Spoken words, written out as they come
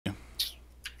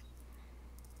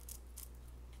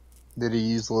Did he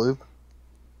use lube?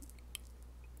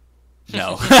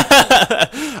 No.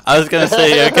 I was gonna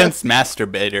say against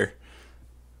Masturbator.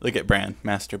 Look at Brand,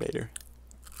 Masturbator.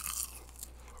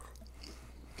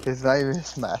 His name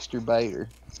is Masturbator.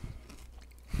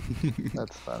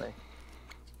 That's funny.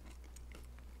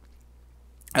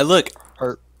 Hey, look.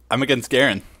 Hurt. I'm against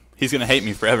Garen. He's gonna hate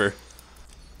me forever.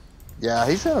 Yeah,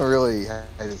 he's gonna really hate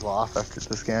his life after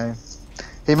this game.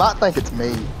 He might think it's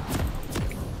me.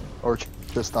 Or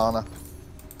Tristana.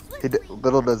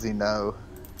 Little does he know.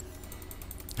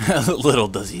 Little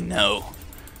does he know.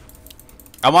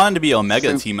 I wanted to be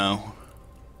Omega Teemo.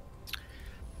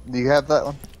 Do you have that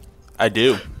one? I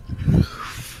do.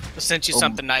 I sent you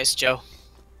something nice, Joe.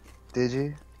 Did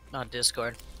you? On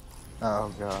Discord.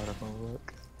 Oh god, I'm gonna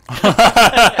look.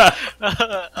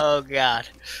 Oh god.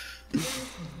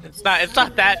 It's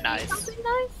not that nice.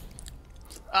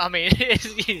 I mean,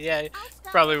 yeah,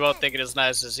 probably won't think it as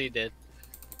nice as he did.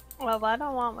 Well, I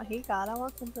don't want what he got. I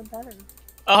want something better.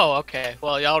 Oh, okay.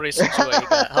 Well, y'all already sent you what you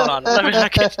got. Hold on. Let me.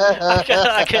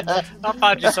 I'll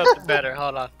find you something better.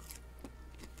 Hold on.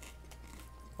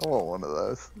 I want one of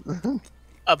those.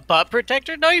 A butt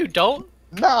protector? No, you don't.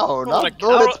 No, not the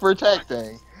one it's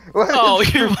protecting. Oh,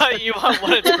 you want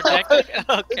what it's protecting?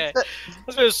 Okay. I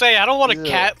was gonna say I don't want a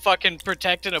cat fucking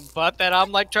protecting a butt that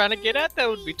I'm like trying to get at. That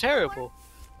would be terrible.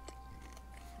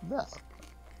 No.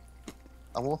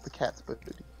 I want the cat's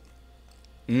booty.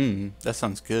 That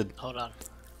sounds good. Hold on.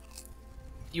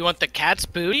 You want the cat's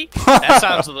booty? That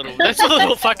sounds a little. That's a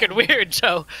little fucking weird,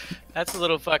 Joe. That's a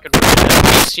little fucking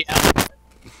weird.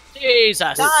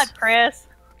 Jesus. God, Chris.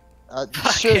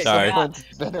 Sure, sorry. someone's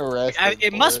been arrested.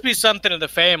 It must be something in the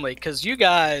family, because you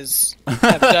guys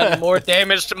have done more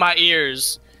damage to my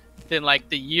ears than like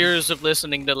the years of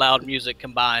listening to loud music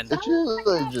combined. It's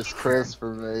usually just Chris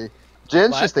for me.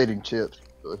 Jen's just eating chips.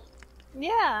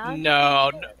 Yeah.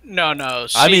 No.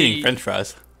 I'm eating French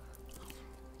fries.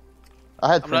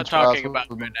 I had I'm French not talking fries about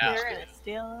with right my- now. You're gonna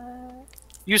steal it.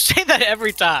 You say that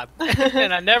every time,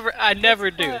 and I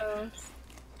never do. Close.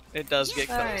 It does get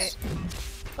close. Alright.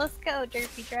 Let's go,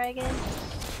 Derpy Dragon.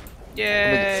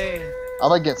 Yay!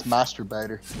 I'm against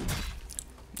Masturbator.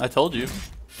 I told you.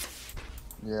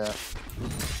 Yeah.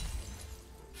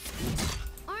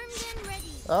 Armed and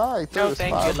ready. Oh, he threw No, a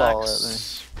thank you, fireball at me.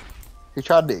 Lex. He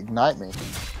tried to ignite me.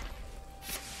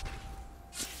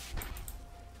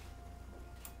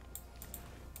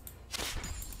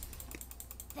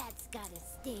 That's gotta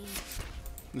sting.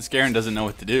 This Garen doesn't know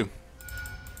what to do.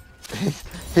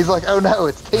 He's like, oh no,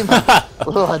 it's Teemo.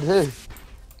 What do I do?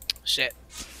 Shit.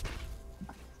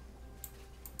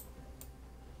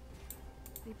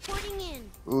 Reporting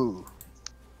in. Ooh.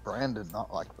 Brand did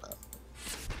not like that.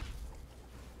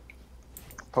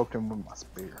 Poked him with my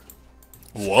spear.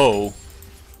 Whoa.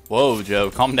 Whoa,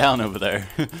 Joe. Calm down over there.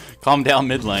 Calm down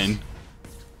mid lane.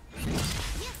 Yes,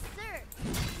 sir.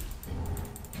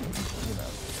 You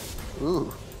know.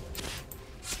 Ooh.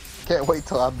 Can't wait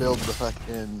till I build the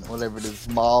fucking whatever it is,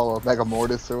 Maul or Mega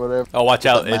Mortis or whatever. Oh, watch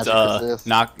out. That It's magic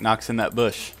resist. knocks in that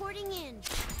bush. Reporting in.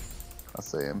 I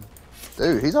see him.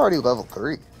 Dude, he's already level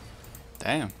 3.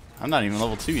 Damn. I'm not even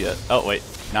level 2 yet. Oh, wait.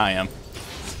 Now I am.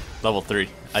 Level 3.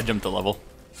 I jumped a level.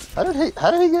 How did he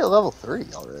get level 3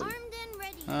 already? Armed and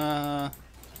ready.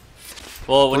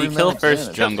 Well, when you 3 kill minutes first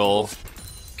in, jungle,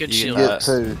 Good You shield. get- Get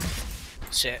 2.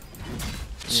 Shit.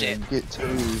 Yeah, Shit. get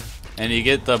 2. and you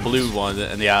get the blue one,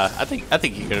 and yeah, I think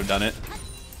he could have done it.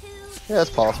 Yeah, it's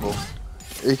possible.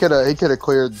 He could have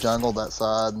cleared jungle that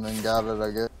side and then got it, I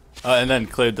guess. And then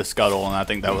cleared the scuttle, and I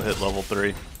think that would hit level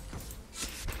 3.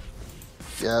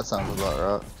 Yeah, that sounds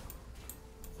about right.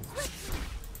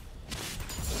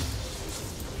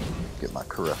 Get my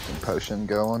corrupting potion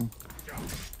going.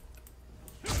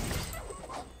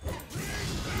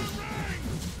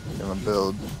 Gonna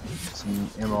build some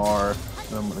MR,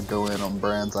 and I'm gonna go in on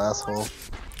Brand's asshole.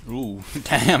 Ooh,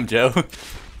 damn, Joe.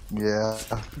 Yeah,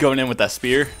 Going in with that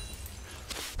spear.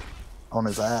 on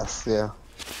his ass, yeah.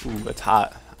 Ooh, that's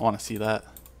hot. I want to see that.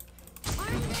 Come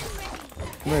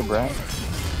here, Brand.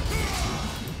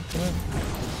 Come here.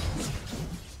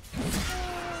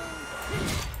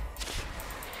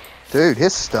 Dude,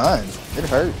 his stun. It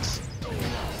hurts.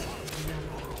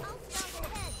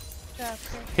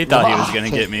 He thought he was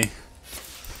going to get me.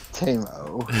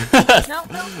 Teemo. No.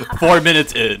 4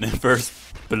 minutes in, first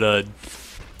blood.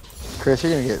 Chris,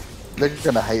 you're gonna get. They're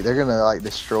gonna hate. They're gonna like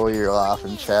destroy your life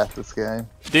in chat this game.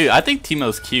 Dude, I think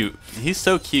Teemo's cute. He's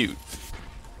so cute.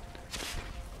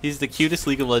 He's the cutest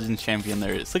League of Legends champion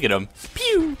there is. Look at him.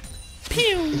 Pew!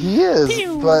 Pew! He is,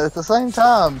 Pew. but at the same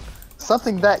time,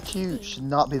 something that cute should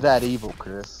not be that evil,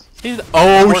 Chris.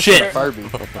 Oh, Worse than shit! Furby.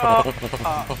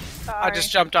 I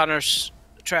just jumped on her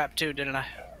trap too, didn't I?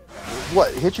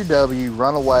 What? Hit your W,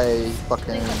 run away,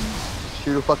 fucking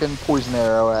shoot a fucking poison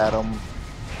arrow at him.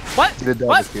 What? Get a double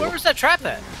What? kill. Where was that trap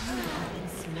at?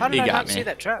 How did He I got not me. see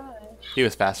that trap? He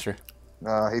was faster.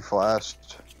 He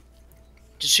flashed.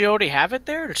 Did she already have it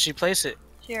there, or did she place it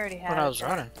She already had when I it was there.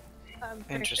 running? I'm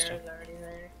pretty Interesting. sure it was already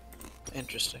there.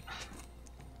 Interesting.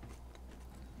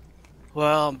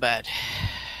 Well, I'm bad.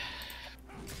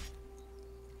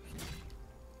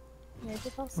 Maybe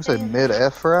they'll We stay say in mid there.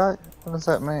 F, right? What does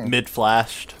that mean? Mid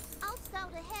flashed. I'll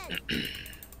scout ahead.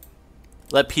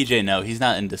 Let PJ know he's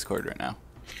not in Discord right now.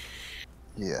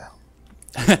 Yeah.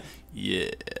 Yeah.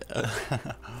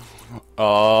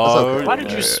 Oh. okay.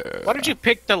 Why did you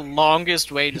pick the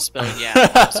longest way to spell yeah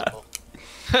possible?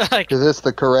 Like, Because it's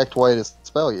the correct way to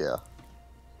spell yeah.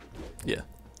 Yeah.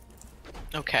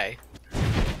 okay.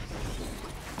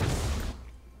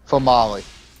 Famali.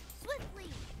 Swiftly.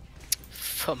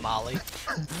 Famali.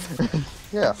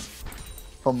 Yeah.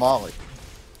 Famali.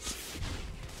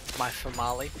 My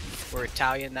famali. We're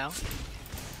Italian now.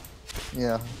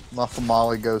 Yeah. My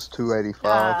famali goes 285.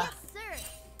 Ah. Yes, sir.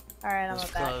 Alright, I'm That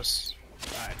was back. close.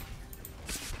 Alright.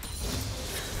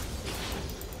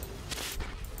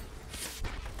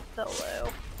 So low.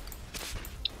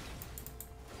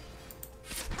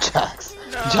 Jax.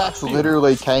 Jax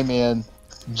literally came in,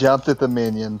 jumped at the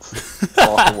minions,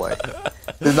 walked away.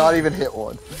 Did not even hit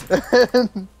one.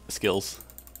 Skills.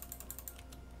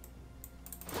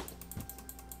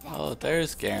 Oh,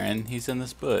 there's Garen. He's in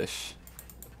this bush.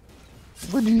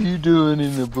 What are you doing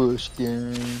in the bush,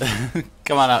 Garen?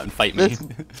 Come on out and fight me.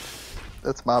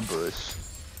 That's my bush.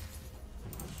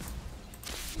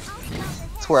 I'll scout ahead.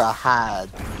 That's where I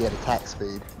hide to get attack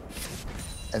speed.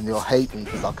 And you'll hate me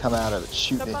because I'll come out of it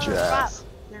shooting at your ass.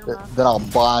 Never mind. Then I'll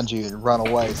blind you and run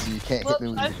away so you can't hit me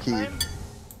with Whoops, your I- key.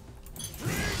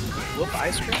 Whoop,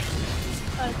 ice cream?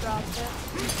 I dropped it.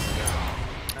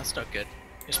 That's not good.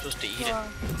 You're supposed to eat it. Oh.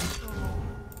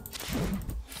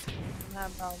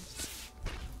 Not problems.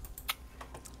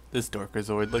 This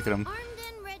Dorkazoid, look at him. Armed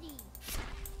and ready.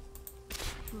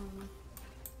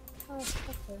 Oh, what's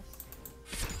this?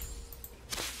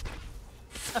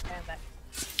 Okay, I'm back.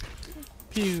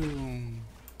 Pew. 2,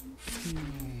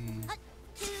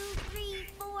 3,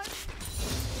 4.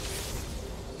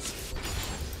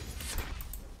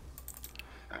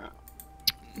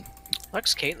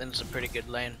 Lux Caitlyn's a pretty good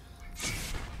lane.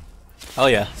 Oh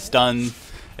yeah, stun.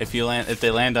 If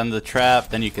they land on the trap,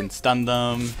 then you can stun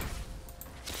them.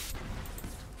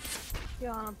 You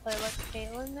wanna play like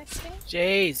Caitlyn next game?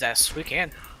 Jesus, we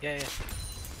can. Yeah,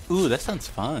 yeah. Ooh, that sounds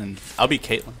fun. I'll be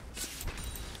Caitlyn.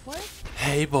 What?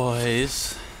 Hey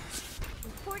boys.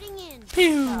 Reporting in.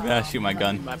 Pew. Ah, shoot my You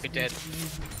gun. might be dead.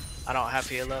 I don't have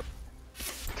heal up.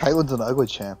 Caitlyn's an ugly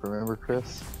champ, remember,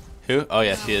 Chris? Who? Oh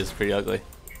yeah, she is pretty ugly.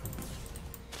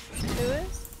 Who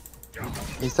is?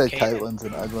 He said Caitlyn. Caitlyn's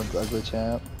an ugly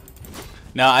champ.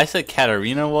 No, I said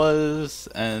Katarina was,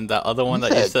 and that other one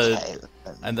that you said,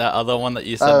 Caitlyn. and that other one that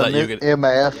you said that you could.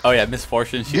 MF. Oh yeah,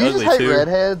 Misfortune. She Do you just ugly hate too.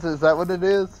 redheads? Is that what it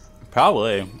is?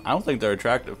 Probably. I don't think they're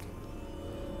attractive.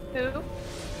 Who?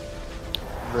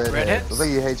 Redheads. Redheads? I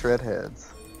think he hates redheads.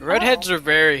 Redheads are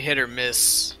very hit or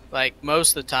miss. Like,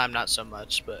 most of the time, not so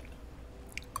much, but.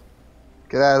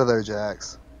 Get out of there,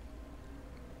 Jax.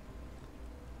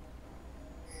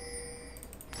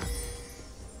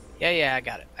 Yeah, I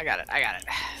got it.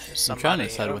 There's I'm trying to somebody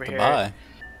decide over what to here buy.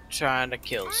 trying to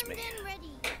kills me. Armed and ready.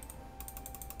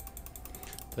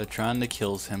 They're trying to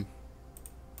kills him.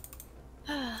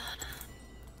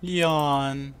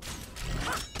 Yawn.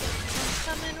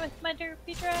 Coming with my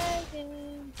derpy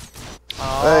dragon.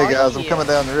 Oh, Hey guys, I'm yeah. coming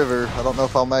down the river. I don't know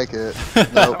if I'll make it.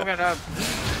 I'm Nope. gonna.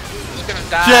 He's gonna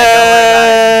die.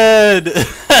 Jed!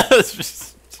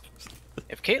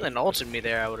 If Caitlyn ulted me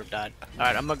there, I would have died.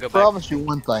 Alright, I'm gonna go I back. promise you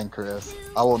one thing, Chris.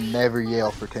 I will never yell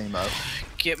for Teemo.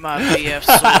 Get my BF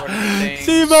sword and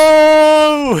things.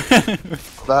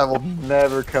 Teemo! That will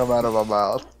never come out of my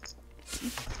mouth.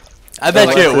 I bet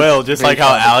Unless you it it's will, just me like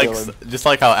how trying to Alex, kill just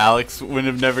like how Alex would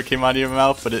have never came out of your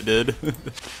mouth, but it did.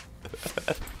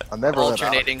 I never let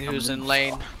Alternating Alex who's come in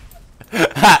lane.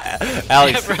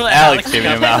 Alex, Never let Alex came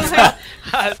in your come mouth.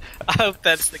 I hope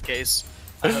that's the case.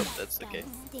 I hope that's the case.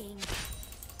 Sting.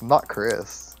 I'm not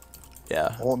Chris.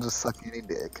 Yeah, I won't just suck any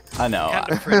dick. I know. What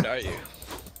kind of friend are you?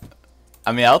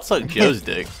 I mean, I'll suck Joe's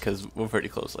dick because we're pretty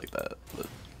close like that. But,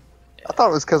 I thought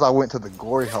it was because I went to the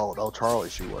glory hole at old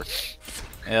Charlie's shoe work.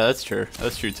 yeah, that's true.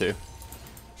 That's true too.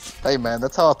 Hey man,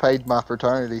 that's how I paid my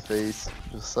fraternity fees.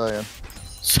 Just saying.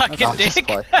 Sucking I'm just dick?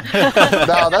 playing.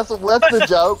 No, that's the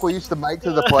joke we used to make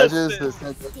to the pledges that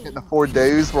said they couldn't afford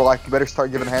dues. We're like, you better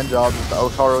start giving hand jobs at the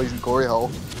old Charlie's and glory hole.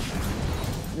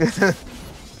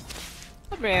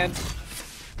 Man,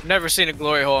 never seen a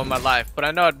glory hole in my life, but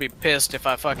I know I'd be pissed if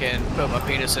I fucking put my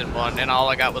penis in one and all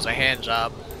I got was a hand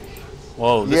job.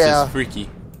 Whoa, this Yeah. is freaky.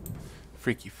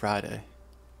 Freaky Friday.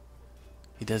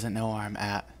 He doesn't know where I'm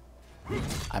at.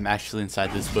 I'm actually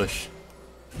inside this bush.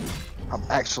 I'm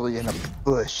actually in a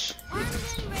bush.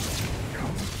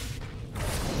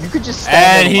 You could just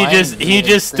And stand in he lane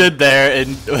just stood there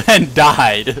and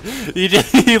died.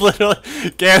 He literally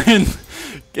Garen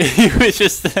he was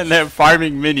just standing there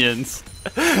farming minions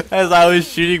as I was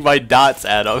shooting my dots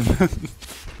at him.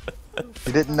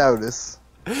 You didn't notice.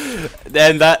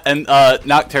 And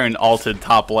Nocturne ulted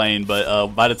top lane, but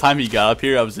by the time he got up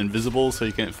here, I was invisible, so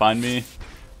he couldn't find me.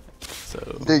 So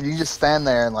Dude, you just stand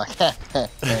there and like,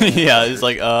 yeah, it's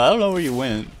like I don't know where you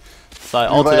went. So I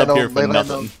ulted up here for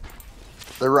nothing.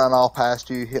 They run all past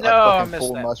you, hit No, like I fucking missed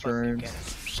full that mushrooms.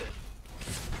 fucking shit.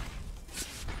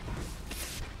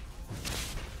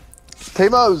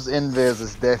 Teemo's invis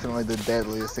is definitely the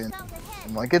deadliest in.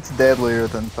 Like, it's deadlier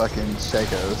than fucking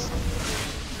Shaco's.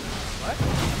 What? I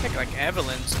think like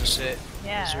Evelyn's and shit.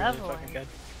 Yeah, is really Evelyn. fucking good.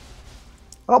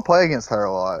 I don't play against her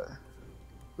a lot.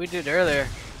 We did earlier.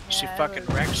 She Yeah, fucking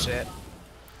Evelyn. wrecked shit.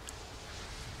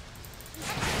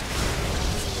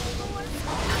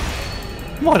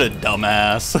 What a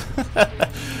dumbass.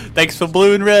 Thanks for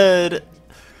blue and red.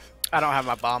 I don't have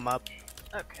my bomb up.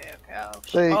 Okay, okay. Oh,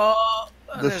 See, Oh,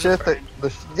 the there's shit a that, friend.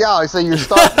 yeah, I say you're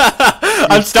starting.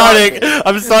 I'm starting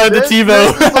the This Teemo.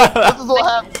 is what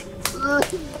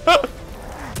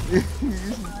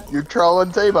happens. You're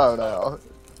trolling Teemo now.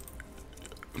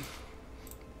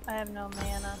 I have no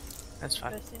mana. That's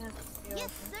fine. Yes,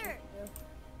 sir.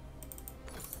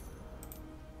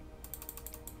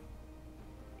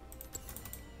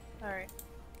 Alright.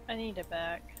 I need it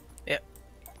back.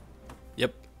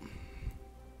 Yep.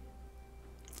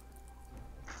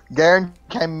 Garen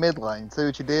came mid lane. See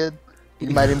what you did? You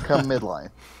made him come mid lane.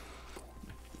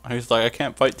 He's like, I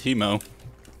can't fight Teemo.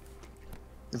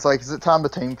 It's like, is it time to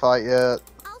team fight yet?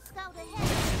 I'll scout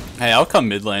ahead. Hey, I'll come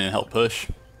mid lane and help push.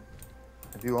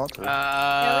 If you want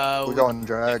to. We're going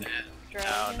drag.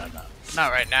 No.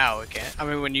 Not right now, we can't. I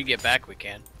mean, when you get back, we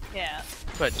can. Yeah.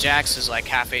 But Jax is like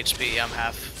half HP, I'm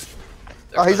half.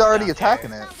 Oh, he's They're already both down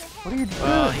attacking here. it. What are you doing?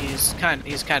 Well, he's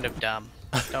kind of dumb.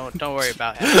 Don't worry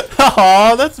about him.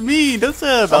 Aw, that's mean. Don't say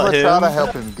that I'm about gonna him. try to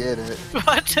help him get it.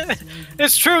 What?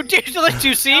 It's true, dude. Like,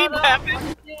 you see what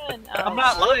happened? I'm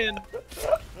not lying.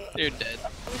 You're dead.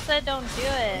 We said don't do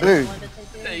it. Dude. What did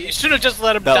they do? You should have just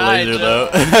let him That die. laser Joe.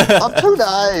 though. I'm too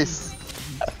nice.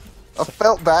 I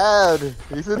felt bad.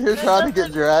 He's in here trying to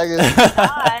get dragon.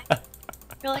 Die.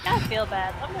 You're like, I feel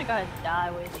bad. I'm gonna go ahead and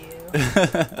die with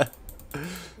you.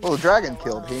 Well, the dragon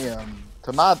killed him.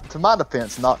 To my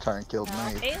defense, Nocturne killed No,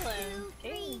 me. Caitlyn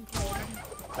killed him.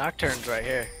 Nocturne's right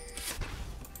here.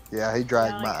 Yeah, he I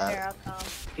dragged don't my care, ass. I'll come.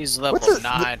 He's level What's it-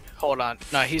 9. Hold on.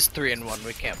 No, he's 3 and 1.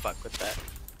 We can't fuck with that.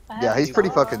 I Yeah, have he's you pretty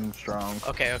all. fucking strong.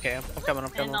 Okay. I'm coming.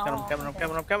 I'm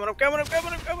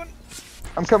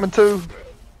I'm coming too.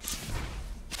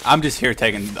 I'm just here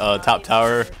taking top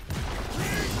tower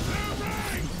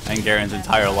and Garen's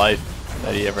entire life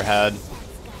that he ever had.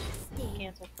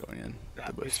 Cancel. Going in Nah,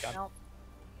 the bush. he's gone. Nope.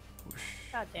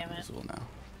 God damn it. Visible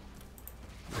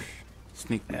now.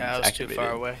 Sneak Yeah, I was too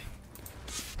far away.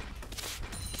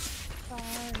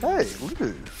 Hey,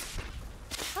 Lou.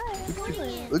 Hi, I'm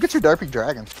Caitlyn. Look at your derpy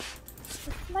dragon. This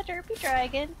is my derpy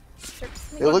dragon.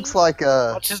 Derps It looks like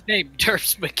What's his name?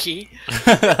 Derps McKee.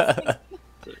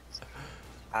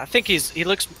 I think he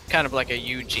looks kind of like a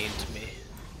Eugene to me.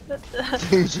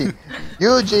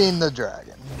 Eugene the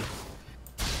dragon.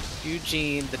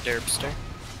 Eugene the Derpster.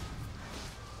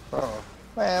 Oh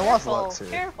man, what's Careful, Lux here?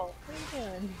 careful. What are you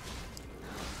doing?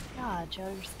 God,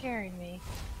 Joe, you're scaring me.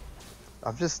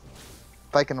 I'm just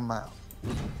faking them out.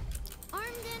 Armed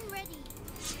and ready.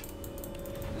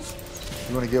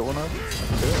 You want to get one of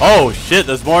them? Oh shit,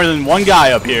 there's more than one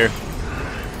guy up here.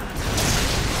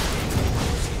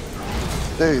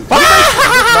 Dude. Not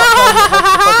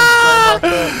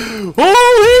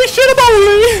Holy shit,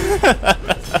 about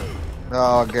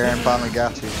Oh, Garen finally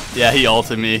got you. Yeah, he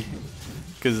ulted me.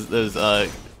 Cause there's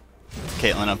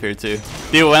Caitlyn up here too.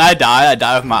 Dude, when I die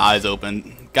with my eyes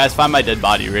open. Guys, find my dead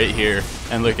body right here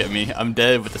and look at me. I'm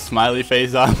dead with a smiley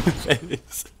face on my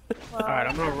face. Well, Alright,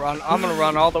 I'm gonna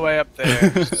run all the way up there.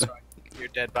 So I can get your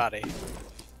dead body.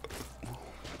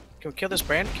 Can we kill this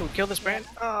brand? Can we kill this brand?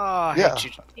 Oh, I Yeah. hate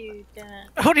you. you didn't.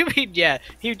 What do you mean, yeah?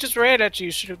 He just ran at you.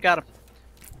 You should have got him.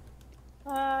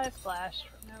 I flashed.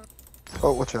 No.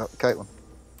 Oh, watch out, Caitlyn.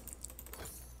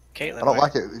 Caitlyn. I don't where?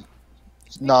 like it.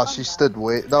 No, she stood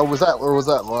way. No, was that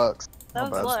Lux? That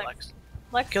My was bad. Lux.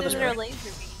 Lex Kill did this their bird. laser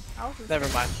beam. I was Never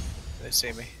mind. They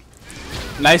see me.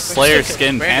 Nice Slayer still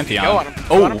skin Brandon, Pantheon. go on him,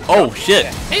 go on him, Oh go. shit.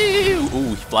 Yeah. Ooh,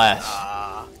 he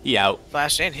flashed. He out.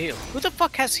 Flash and heal. Who the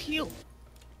fuck has heal?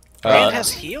 Uh, Brand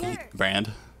has heal?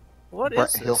 Brand. What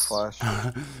is He'll this? flash.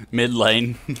 Mid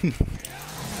lane.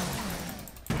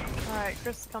 Alright,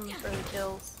 Chris is coming for the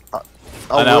kills.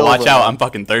 I know, watch out, I'm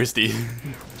fucking thirsty. He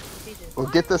did. Well,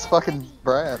 get this fucking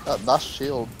Brand. Nice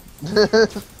shield.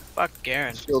 Fuck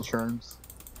Garen. Shield churns.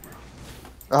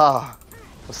 Ah,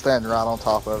 I'm standing right on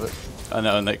top of it. I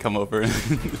know, and they come over. I'm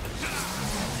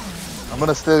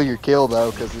gonna steal your kill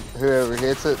though, because whoever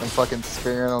hits it, I'm fucking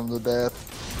spearing them to death.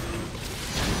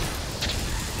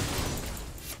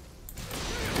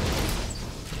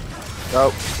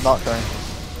 Oh, knockdown.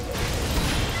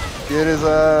 Get his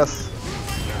ass.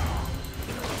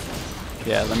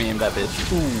 Yeah, let me aim that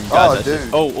bitch. Ooh, Oh, got that shit. dude.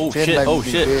 Oh Jin shit, made oh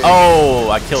me shit. big. Oh,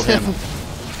 I killed him.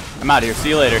 I'm out of here, see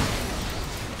you later.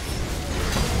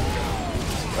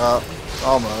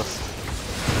 Almost.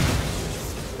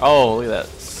 Oh, look at that.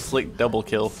 Slick double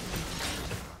kill.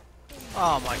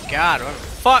 Oh my god, what the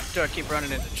fuck do I keep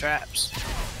running into traps?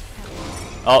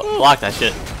 Oh, block that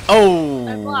shit. I Oh,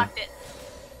 blocked it.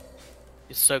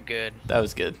 It's so good. that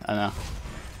was good. I know.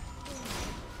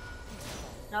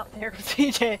 Nope, there goes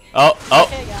CJ. Oh,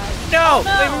 Hey guys. No!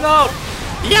 No. Leave him alone!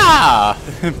 yeah!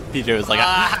 PJ was like,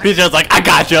 PJ was like, I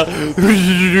gotcha!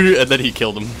 And then he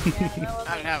killed him. Yeah,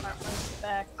 I didn't have- my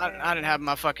back I there. didn't have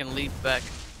my fucking lead back.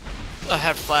 I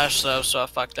had flash though, so I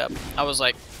fucked up. I was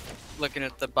like looking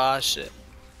at the boss shit.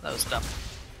 That was dumb.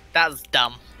 That was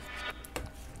dumb.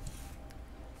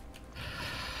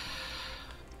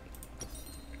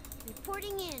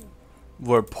 Reporting in.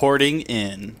 We're porting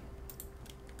in.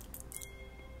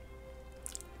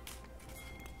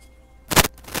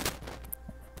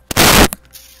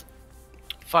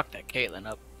 Fuck that Caitlyn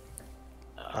up.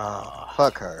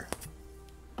 Fuck her.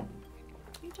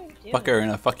 CJ doing? Fuck her in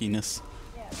a fuckiness.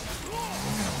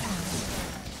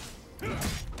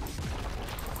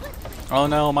 Oh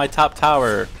no, my top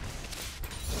tower.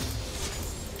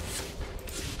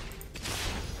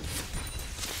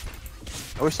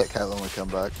 I wish that Caitlyn would come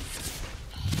back.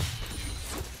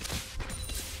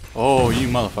 Oh, you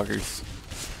motherfuckers.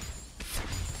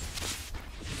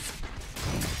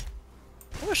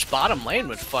 I wish bottom lane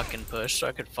would fucking push so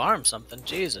I could farm something.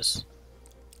 Jesus.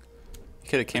 You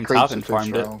could have came Creeps top and are too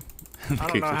farmed it. strong. I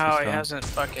don't know how he hasn't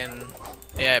fucking.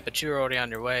 Yeah, but you were already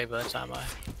on your way by the time I.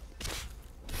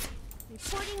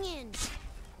 Reporting in.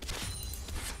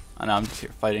 I know, I'm just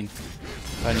here fighting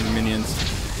minions.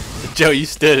 Joe, you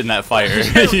stood in that fire.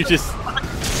 You just.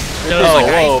 Oh,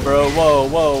 whoa, bro.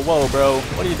 Whoa, bro.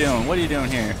 What are you doing? What are you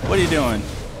doing here? What are you doing?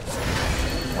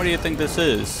 What do you think this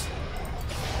is?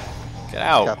 Get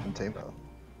out. Captain Teemo.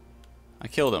 I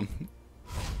killed him.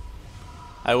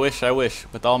 I wish,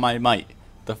 with all my might,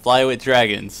 to fly with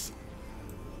dragons.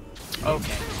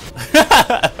 Okay.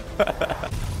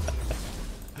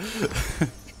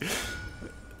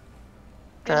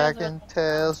 Dragon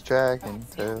tails, dragon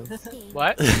tails.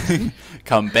 What?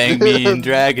 Come bang me in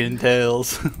dragon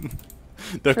tails.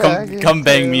 They'll come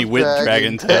bang me with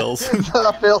dragon tails.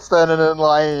 I feel standing in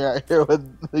line right here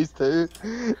with these two.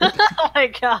 Oh my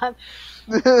god.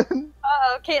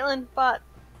 Uh-oh, Caitlyn bought.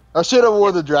 I should have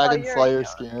wore the Dragon you're Slayer right.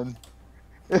 skin.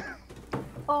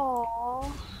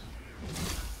 Oh.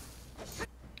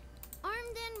 Armed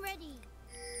and ready.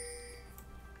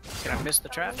 Can I miss the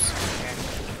traps?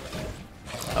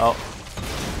 Oh,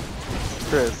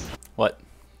 Chris, what?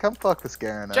 come fuck this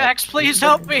Garen up. Jax, please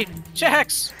help me!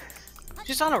 Jax!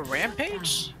 She's on a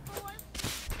rampage?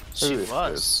 She Who is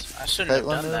was. I shouldn't have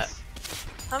Caitlyn done that. is?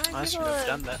 How many I should people have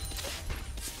done that.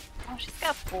 Oh, she's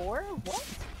got 4? What?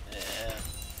 Yeah.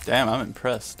 Damn, I'm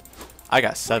impressed. I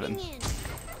got 7. Reporting in.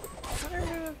 I wonder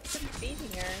who been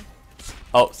beating her.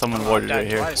 Oh, someone I warded died right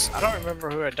here. twice. I don't remember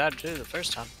who I died to the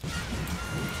first time.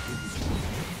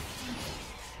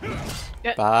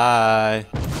 Bye.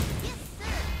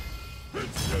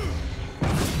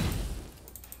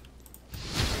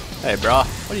 Hey, bro,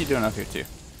 what are you doing up here too?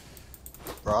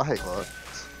 Bro, I hate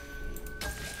looks.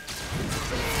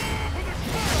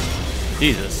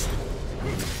 Jesus.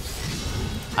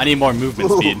 I need more movement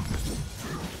Ooh. speed.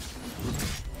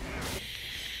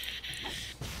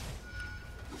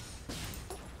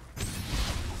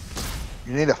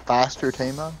 You need a faster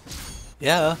Teemo?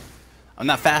 Yeah, I'm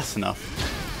not fast enough.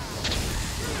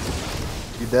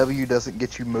 Your W doesn't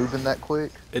get you moving that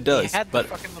quick? It He does, had the but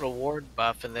fucking little ward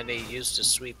buff and then he used his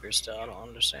sweeper still. I don't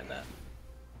understand that.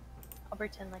 I'll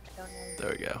pretend like I don't know.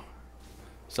 there we go.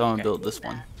 So I'm gonna Okay. build this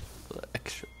one for the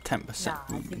extra 10% Nah,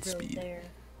 movement he's really speed. there.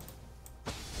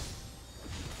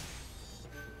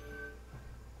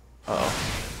 Uh-oh.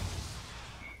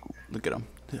 Look at him.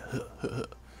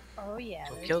 Oh yeah.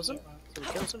 So there's kills him. Teemo. So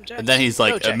kills him, Jax. And then he's Go,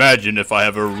 like, Jax. imagine if I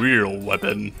have a real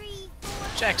weapon.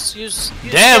 Jax, use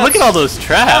Damn, look at all those Come,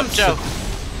 traps. Joe.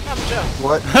 Come, Joe.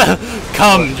 What?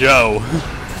 Come, Joe.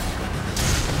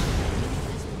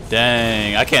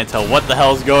 Dang, I can't tell what the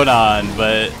hell's going on,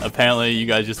 but apparently you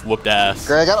guys just whooped ass.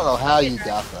 Greg, I don't know how you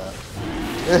got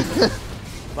that.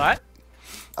 What?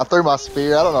 I threw my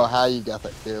spear. I don't know how you got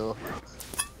that kill.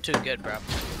 Too good, bro.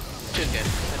 Too good.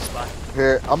 That's fine.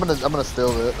 Here, I'm gonna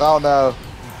steal it. Oh no.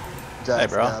 Jax Hey,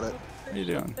 bro. got it. What are you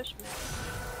doing? Push me.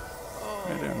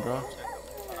 What are you doing, bro?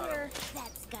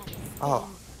 That's got it. Oh,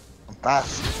 I'm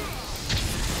fast.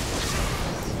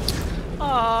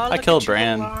 Aw, I killed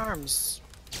Bran. Arms.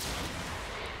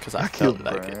 Because I killed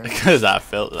felt like it. Bran. Because I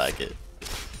felt like it.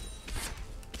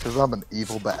 Cause I'm an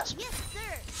evil bastard. Yes, sir.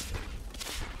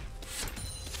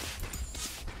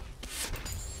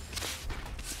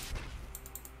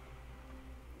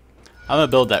 I'm gonna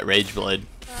build that Rage Blade.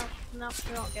 Oh, no,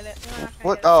 we won't get it. We're not gonna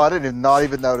What? get it. Oh, I didn't even, not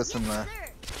even notice him there.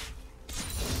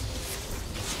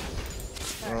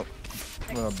 Well,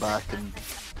 I'm gonna back and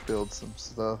build some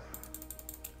stuff.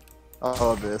 I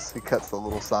love this. He cuts the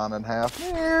little sign in half.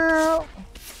 Ooh,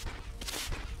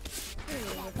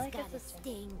 That's like got it's a a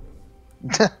sting.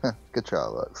 Good try,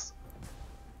 Lux.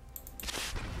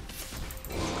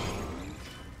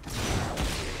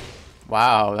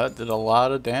 Wow, that did a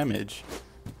lot of damage.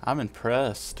 I'm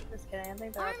impressed. Just kidding. I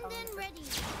think they're all Armed coming. and ready.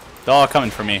 They're all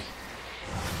coming for me.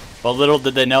 But little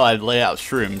did they know I'd lay out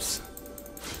shrooms.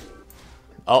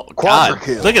 Oh, God. Quadra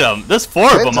kill. Look at them. There's 4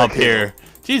 of them Penta up kill. here.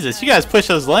 Jesus, you guys push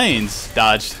those lanes.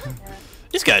 Dodged.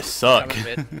 These guys suck. Coming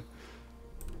mid.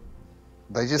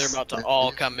 They They're just about to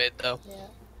all come mid, though. Yeah.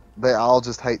 they all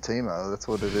just hate Teemo. That's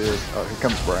what it is. Oh, here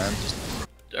comes Bran.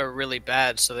 Are really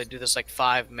bad, so they do this like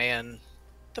 5-man.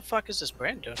 What the fuck is this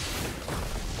Bran doing?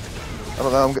 I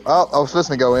don't know. Oh, I was supposed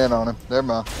to go in on him. Never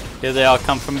mind. Here they all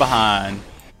come from behind.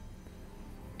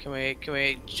 Can we,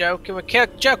 Joe, can we kill,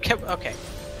 Joe, okay.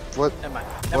 What? Never mind,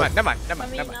 What? never mind. I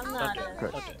mean, Don't I'm do not it. a-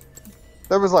 Okay. Don't do it.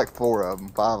 There was like 4 of them,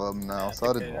 5 of them now, so I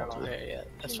think didn't they're want all to. here, yeah,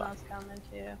 that's fine. Teemo's coming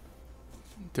too.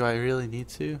 Do I really need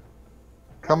to?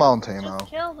 Come on, Just Teemo.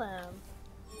 kill them.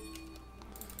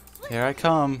 Here I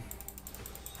come.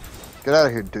 Get out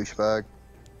of here, douchebag.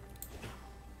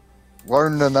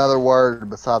 Learn another word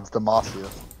besides Demacia.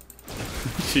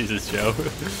 Jesus, Joe.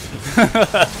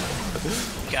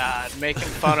 God, making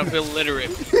fun of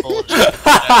illiterate people.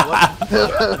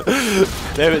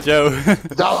 Damn it, Joe.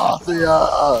 Demacia!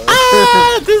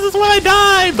 Ah, this is when I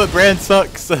die, but Bran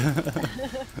sucks. You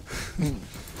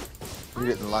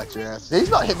didn't like your ass. He's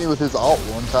not hit me with his ult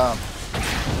one time.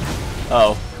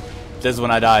 Oh, this is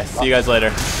when I die. See you guys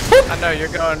later. I know, you're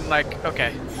going like,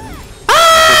 okay.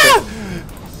 Ah!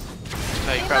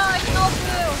 No, you Teemo, I probably can ult you.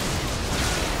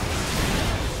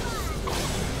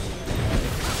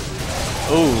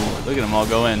 Ooh, look at them all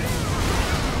go in.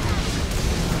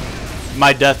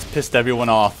 My death pissed everyone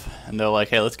off, and they're like,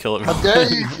 "Hey, let's kill it." How dare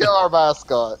you kill our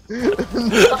mascot?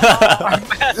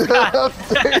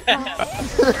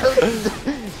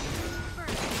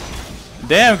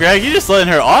 Damn, Greg, you just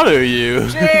letting her auto you.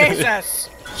 Jesus!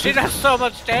 She does so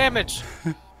much damage!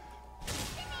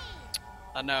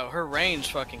 I know, her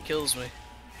range fucking kills me.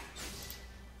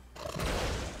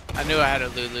 I knew I had a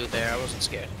Lulu there, I wasn't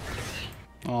scared.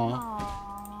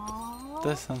 Aw, Aww.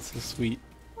 that sounds so sweet.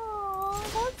 Aww,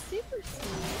 that's super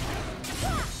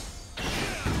sweet.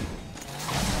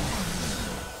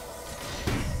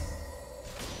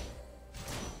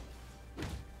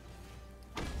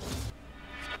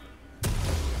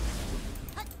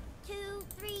 Hut, 2,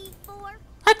 3, 4.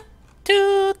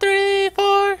 2, 3,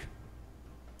 4.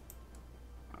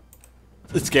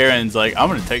 This Garen's like, I'm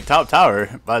gonna take top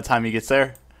tower. By the time he gets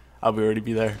there, I'll be already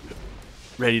be there,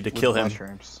 ready to kill him.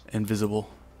 Mushrooms. Invisible.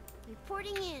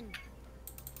 Reporting in.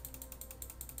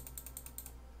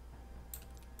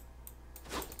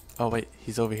 Oh wait,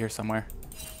 he's over here somewhere.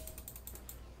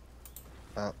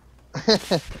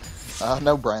 I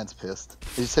know Bran's pissed.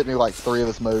 He just hit me like 3 of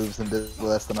his moves and did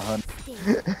less than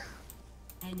 100.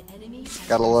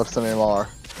 Gotta love some MR.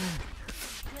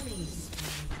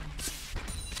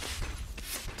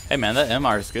 Hey man, that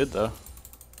MR is good though.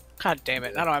 God damn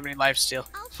it, I don't have any life steal.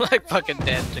 Like fucking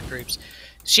dead to creeps.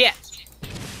 Shit!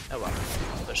 Oh well,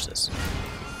 I'll push this.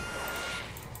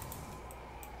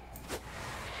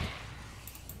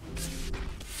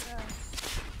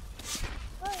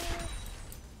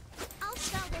 I'll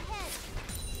scout ahead.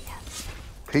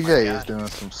 PJ is doing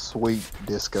some sweet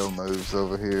disco moves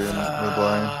over here in the mid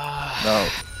lane. No,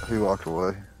 he walked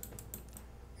away.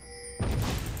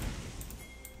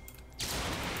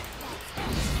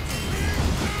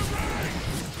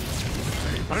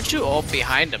 don't you ult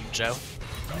behind him, Joe?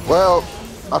 Well,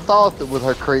 I thought that with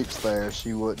her creeps there,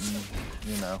 she wouldn't,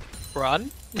 you know.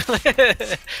 Run? Reporting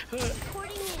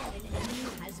in.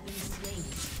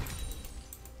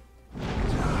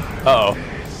 Uh-oh.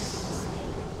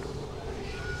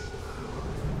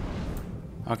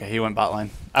 Okay, he went bot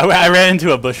line. I ran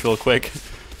into a bush real quick.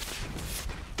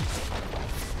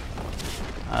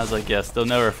 I was like, yes, they'll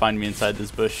never find me inside this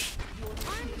bush.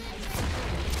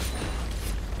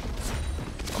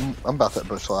 I'm about that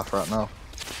bush life right now.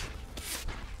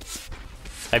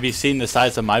 Have you seen the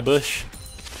size of my bush?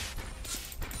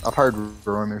 I've heard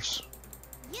rumors.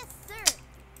 Yes, sir.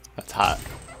 That's hot.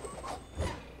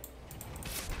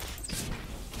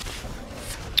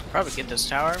 Probably get this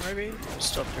tower, maybe?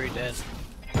 Still 3 dead.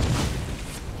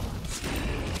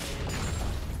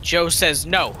 Joe says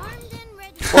no. Armed and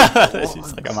ready.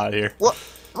 She's like, I'm out of here. What?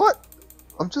 What?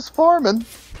 I'm just farming.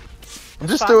 I'm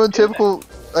just fine, doing do typical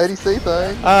ADC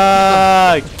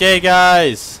thing. Gay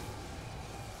guys.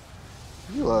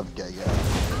 You love gay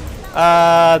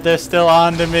guys. They're still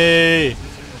on to me.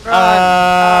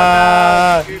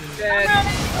 Run. You're dead.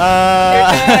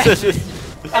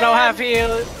 I don't have heal.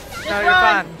 No, you're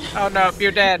fine. Oh no,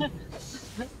 you're dead.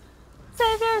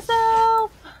 Save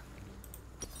yourself!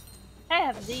 I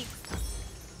have Zeke,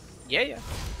 Yeah.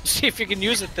 See if you can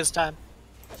use it this time.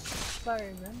 if I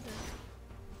remember.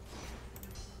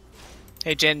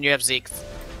 Hey Jen, you have Zeke.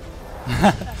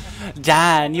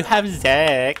 John, you have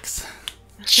Zex.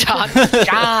 John.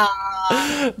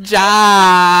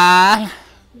 John.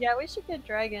 Yeah, we should get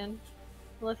Dragon.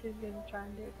 Unless he's gonna try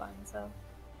and do it by himself.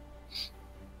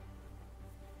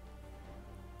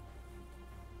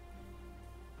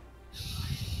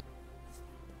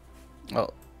 Oh,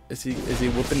 is he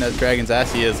whooping that dragon's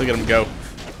ass? He is. Look at him go.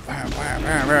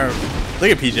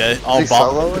 Look at PJ. All Is he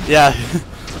soloing? Yeah.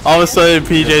 All of a sudden,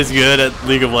 PJ's good at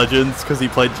League of Legends because he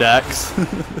played Jax.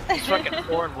 He's fucking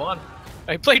 4-1.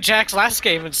 He played Jax last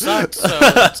game and sucked, so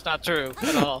that's not true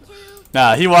at all.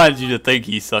 Nah, he wanted you to think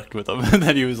he sucked with him, and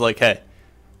then he was like, "Hey,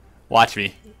 watch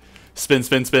me, spin,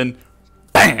 spin, spin,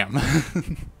 bam."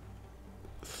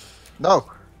 No.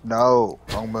 No.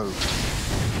 Wrong move.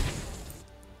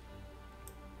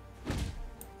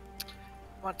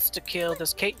 Wants to kill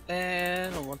this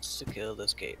Caitlyn. Wants to kill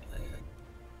this Caitlyn.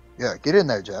 Yeah, get in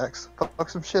there, Jax. Fuck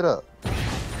some shit up.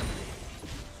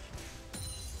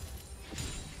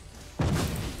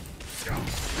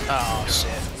 Oh shit.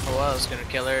 I was gonna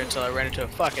kill her until I ran into a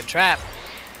fucking trap.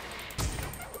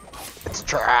 It's a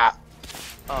trap.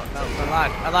 Oh no,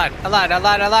 I lied.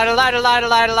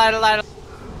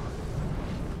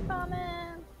 Coming!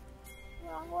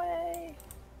 Wrong way.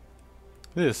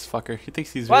 Look at this fucker. He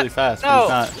thinks he's What? really fast, but No,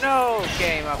 he's not. no,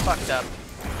 game. I fucked up.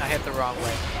 I hit the wrong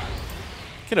way.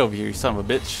 Get over here, you son of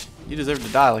a bitch. You deserve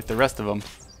to die like the rest of them.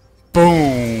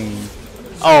 Boom!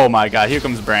 Oh my god, here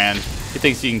comes Brand. He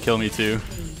thinks he can kill me too.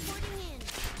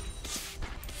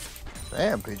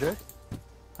 Damn, PJ.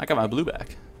 I got my blue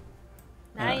back.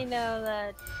 Now you know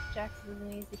that Jax is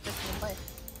an easy person to play.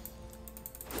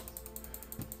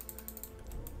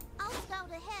 I'll scout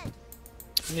ahead.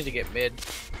 You need to get mid,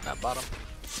 not bottom.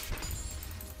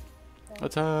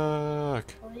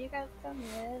 Attack! Well, you guys come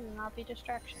in and I'll be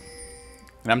distraction.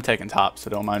 And I'm taking top, so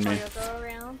don't mind So me. you'll go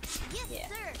around. Yes, Yeah,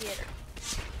 sir. theater.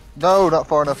 No, not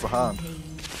far enough behind.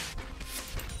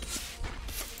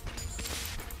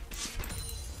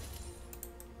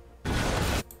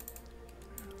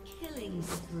 Killing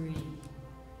spree.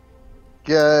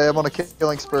 Yeah, I'm on a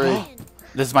killing spree.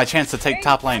 This is my chance to take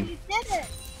top You lane. did it!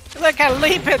 Look, I'm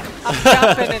leaping. I'm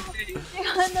jumping and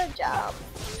You're doing the job.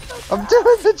 I'm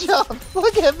doing the job.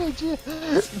 Look at me, Jim.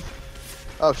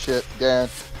 Oh shit, Garen.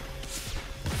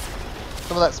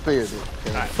 Some of that spear, dude.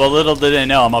 Okay. But little did they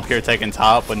know I'm up here taking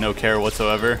top with no care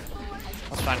whatsoever.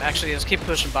 that's fine. Actually, just keep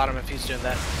pushing bottom if he's doing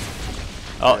that.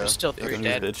 Oh, Yeah. Still 3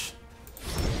 dead. bitch.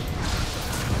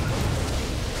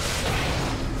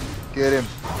 Get him,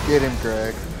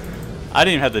 Greg. I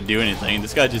didn't even have to do anything.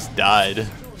 This guy just died.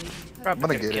 Probably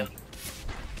gonna could've get him. killed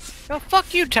Go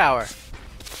fuck you, tower.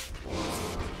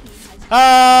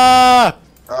 Ah!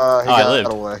 He I got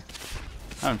lived. away.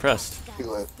 I'm impressed. He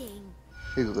lived.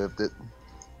 He lived it.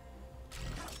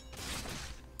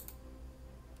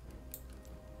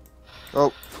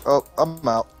 Oh, I'm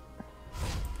out.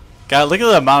 God, look at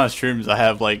the amount of shrooms I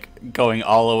have, like, going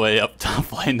all the way up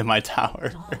top lane to my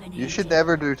tower. You should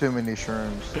never do too many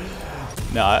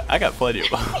shrooms. No, I got plenty of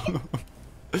them.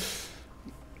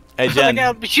 Hey, Look Jen.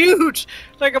 how huge.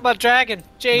 Look at my dragon.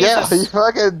 Jesus.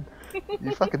 Yeah,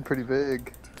 you fucking pretty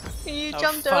big. You Oh,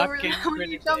 jumped over fucking when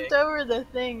pretty you jumped big. over the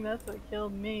thing. That's what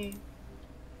killed me.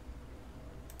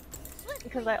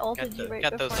 Because I ulted you right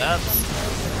got before those you abs. jumped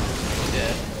over.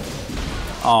 dead.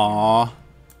 Aww.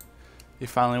 He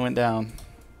finally went down.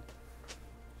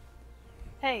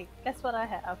 Hey, guess what I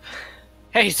have?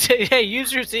 Hey, hey,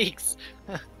 use your Zeeks.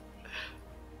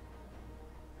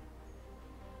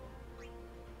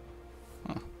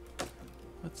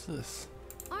 What's this?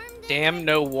 Armed and Damn,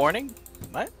 no warning?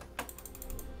 What?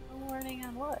 No warning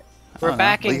on what? I We're don't know.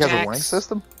 backing League has a Jax. warning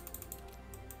system?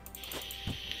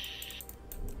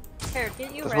 Here,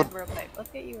 get you That's red what- real quick. Let's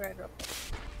get you red real quick.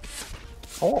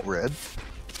 I want red.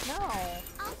 No.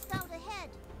 I'll scout ahead.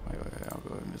 Wait, I'll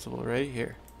go invisible right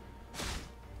here.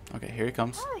 Okay, here he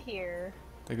comes. Out of here.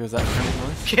 There goes that friendly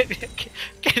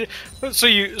voice.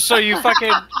 So you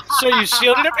fucking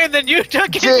shielded him and then you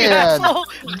took it, you Jen! asshole.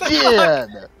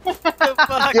 Jen! The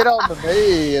fuck? Get on to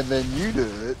me and then you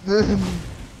do it.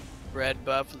 Red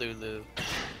buff Lulu.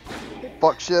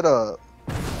 Fuck shit up.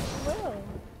 Well.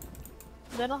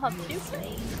 Then I'll have two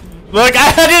free. Look,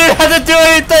 I didn't have to do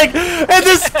anything, and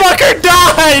this fucker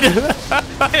died.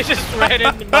 It just ran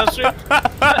into mushrooms.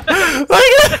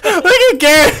 Look at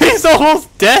Gary, he's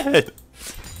almost dead.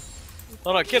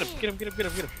 Hold on, get him.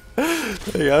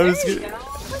 Hey, I was There you gonna- go.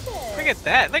 Look at Look at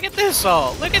that. Look at this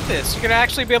all. Look at this. You're gonna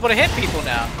actually be able to hit people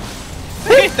now.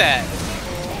 Look at that.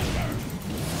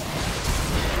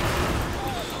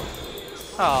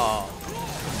 Oh.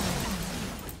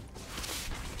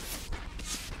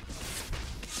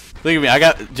 Look at me, I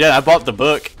got Jen. I bought the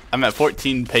book. I'm at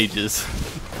 14 pages.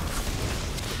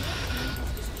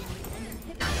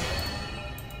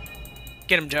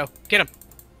 Get him, Joe. Get him.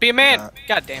 Be a man. Nah.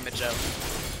 God damn it, Joe.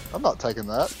 I'm not taking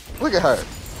that. Look at her.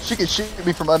 She can shoot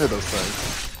me from under those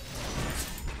things.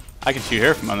 I can shoot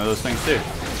her from under those things too,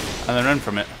 and then run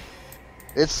from it.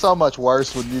 It's so much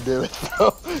worse when you do it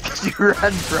though. 'Cause you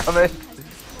run from it.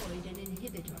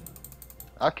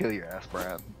 I'll kill your ass,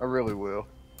 Brad. I really will.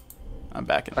 I'm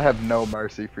backing. I have no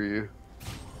mercy for you.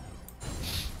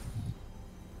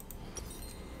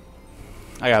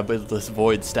 I got this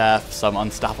void staff, so I'm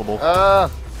unstoppable. you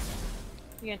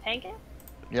gonna tank it?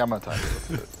 Yeah, I'm gonna take it. Let's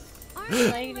do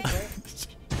it. No, you can just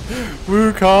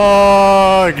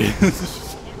Wukong!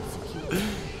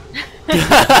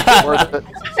 Worth it.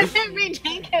 wait. Me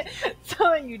tank it so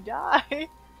that you die.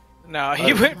 No,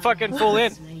 he went fucking full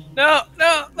in. No,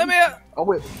 let me out. I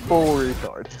went full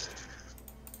retard.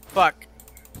 Fuck.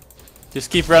 Just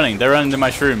keep running. They're running to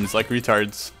my shrooms like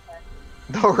retards.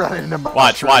 Don't run into my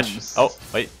Watch. shrooms. Oh,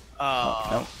 wait. Oh.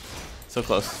 No. So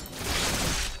close.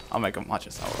 I'll make them watch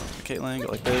this. I'll Caitlyn,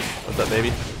 go like this. What's up,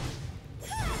 baby?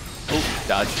 Oh,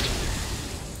 dodge.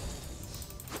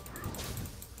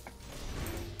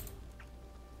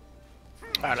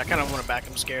 Alright, I kind of want to back.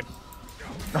 I'm scared.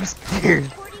 I'm scared.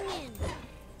 Reporting in.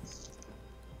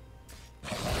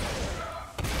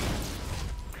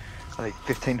 Like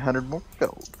 1,500 more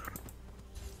gold.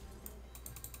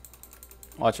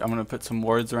 Watch, I'm gonna put some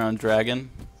wards around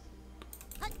Dragon.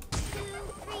 1, 2,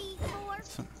 3,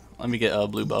 4. Let me get a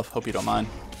blue buff. Hope you don't mind.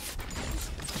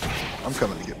 I'm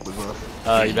coming to get blue buff.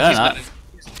 You better not.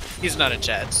 He's not in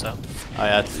chat, so. Oh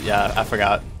yeah, I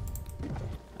forgot.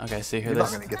 Okay, see here You're not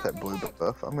this. gonna get that blue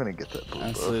buff. I'm gonna get that blue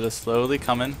I buff. see this slowly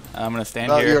coming. I'm gonna stand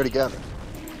No, you here. already got it.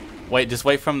 Wait, just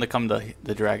wait for him to come to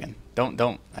the dragon. Don't.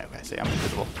 Okay, see, I'm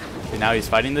invisible. See, now he's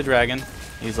fighting the dragon.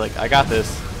 He's like, I got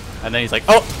this. And then he's like,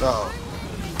 oh! Oh.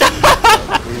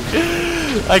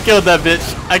 I killed that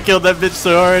bitch. I killed that bitch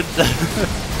so hard.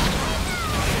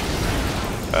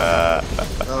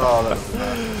 Oh, that's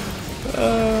nice.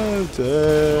 Oh,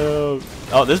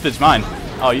 damn. Oh, this bitch mine.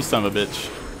 Oh, you son of a bitch.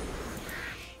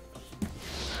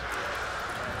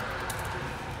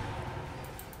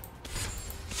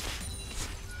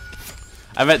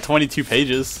 I'm at 22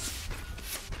 pages.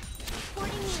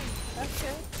 Reporting in. That's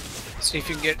good. See if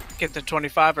you can get to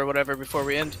 25 or whatever before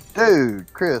we end.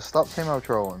 Dude, Chris, stop Teemo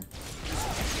trolling.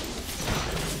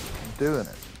 I'm doing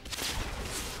it.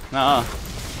 Nuh-uh.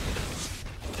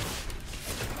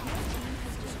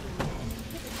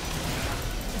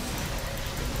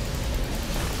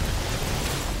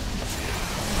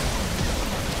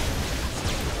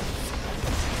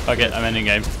 Fuck it, I'm ending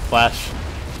game. Flash.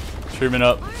 Truman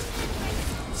up.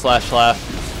 Slash laugh.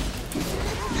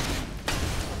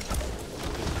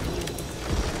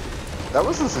 That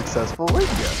was a successful win,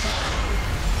 guys.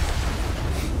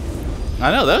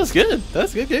 I know, that was good. That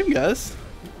was a good game, guys.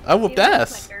 I whooped You look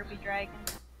ass. like Derby Dragon.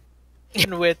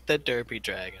 And with the Derpy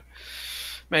Dragon.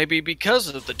 Maybe because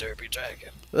of the Derpy Dragon.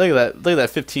 Look at that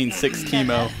 15-6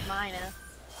 Teemo. F minus.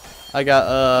 I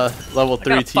got level I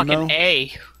 3 got a fucking Teemo.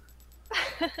 A.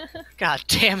 God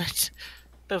damn it.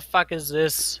 The fuck is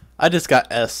this? I just got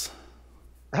S.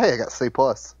 Hey, I got C+.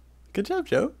 Good job,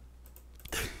 Joe.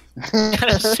 Got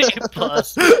a C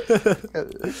plus.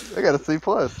 I got a C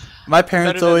plus. My Better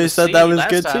parents than always the said that C was last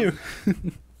good time.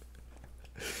 too.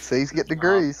 C's get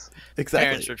degrees. Exactly.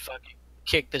 Parents would fucking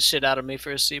kick the shit out of me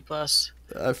for a C plus.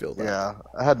 I feel that. Yeah,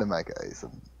 I had to make A's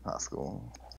in high school.